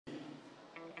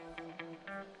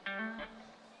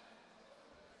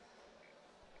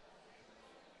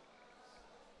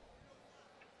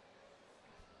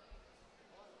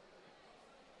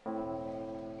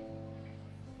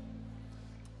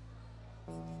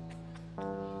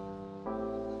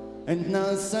And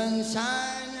no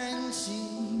sunshine when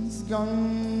she's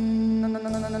gone.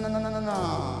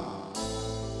 No.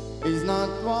 It's not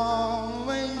warm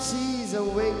when she's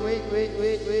awake.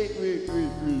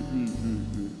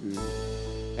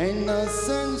 Ain't no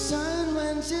sunshine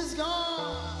when she's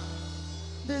gone.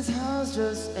 This house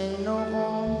just ain't no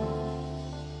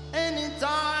home.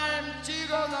 Anytime she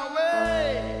goes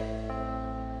away.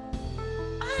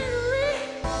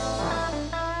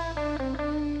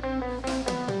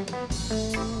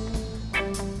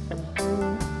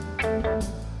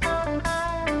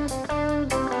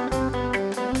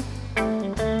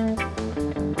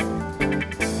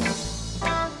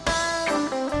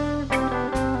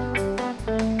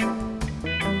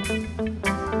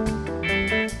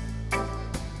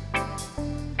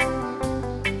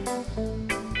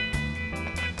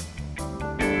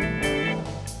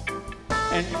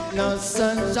 No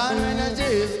sunshine when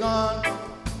she's gone,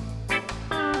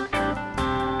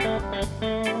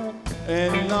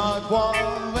 and not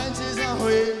warm when she's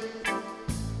away,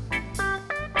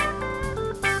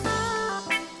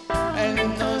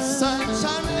 and no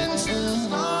sunshine when she's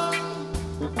gone.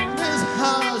 This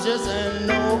house just ain't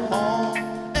no home.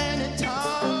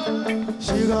 Anytime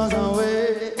she goes away.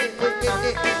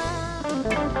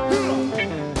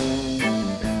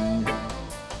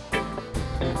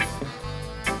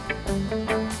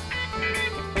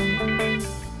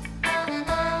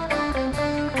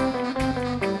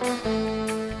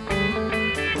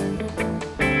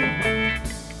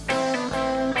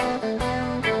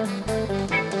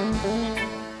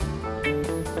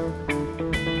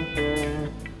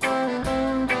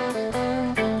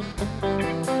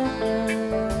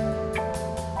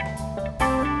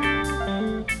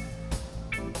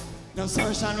 No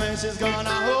sunshine when she's gone,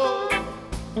 I hope.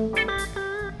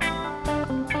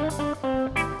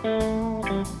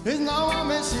 It's no one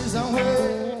when she's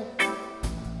away.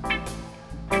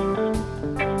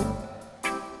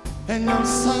 And no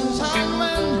sunshine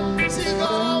when she's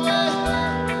gone away.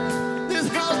 This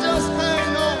house just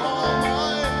ain't no home.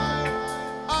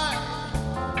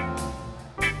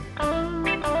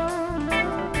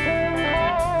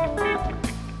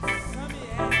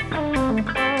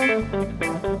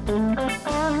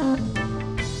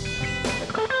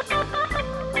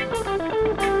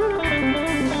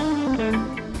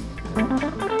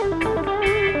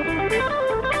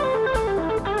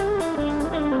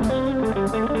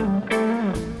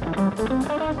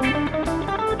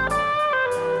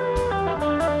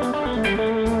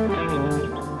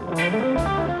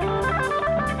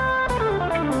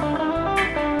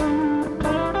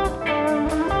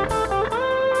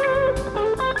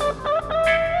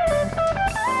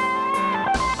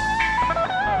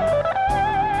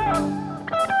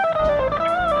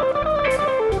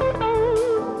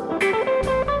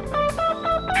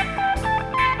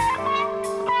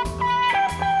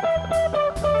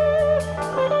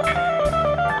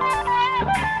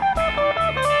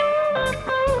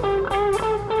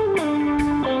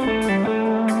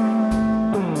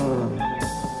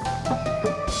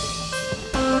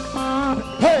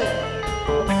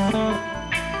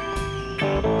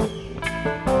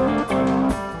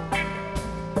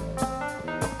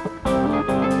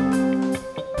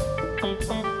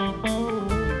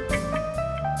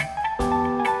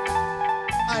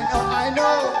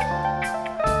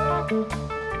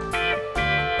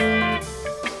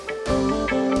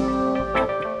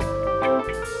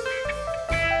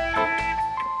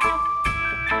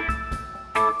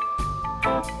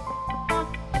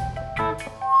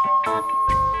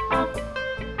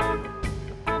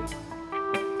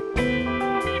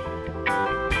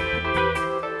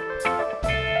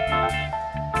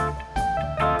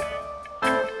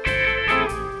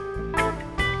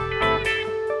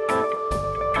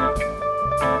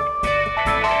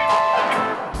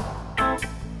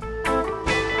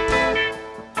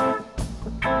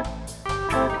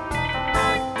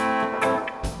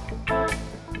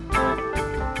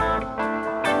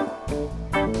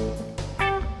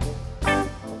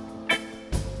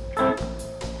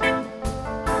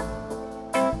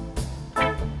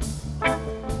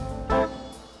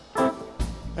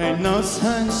 No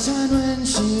sunshine when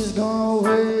she's gone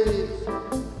away.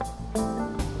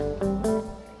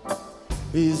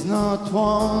 It's not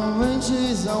warm when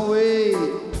she's away.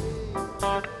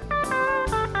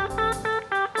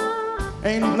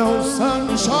 Ain't no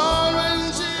sunshine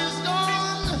when she's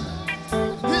gone.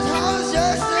 This house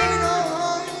just ain't no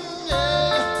home,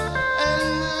 yeah. And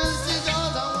she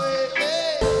goes away,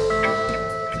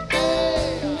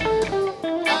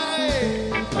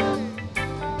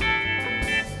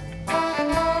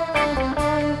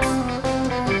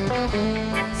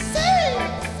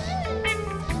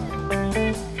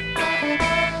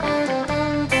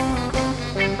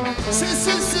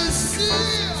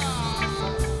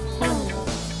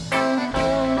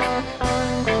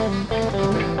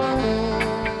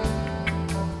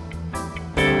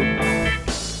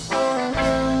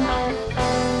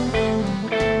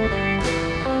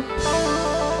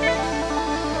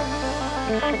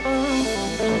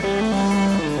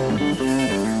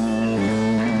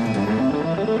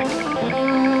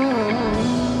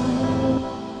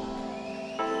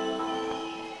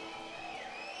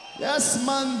 yes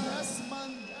man.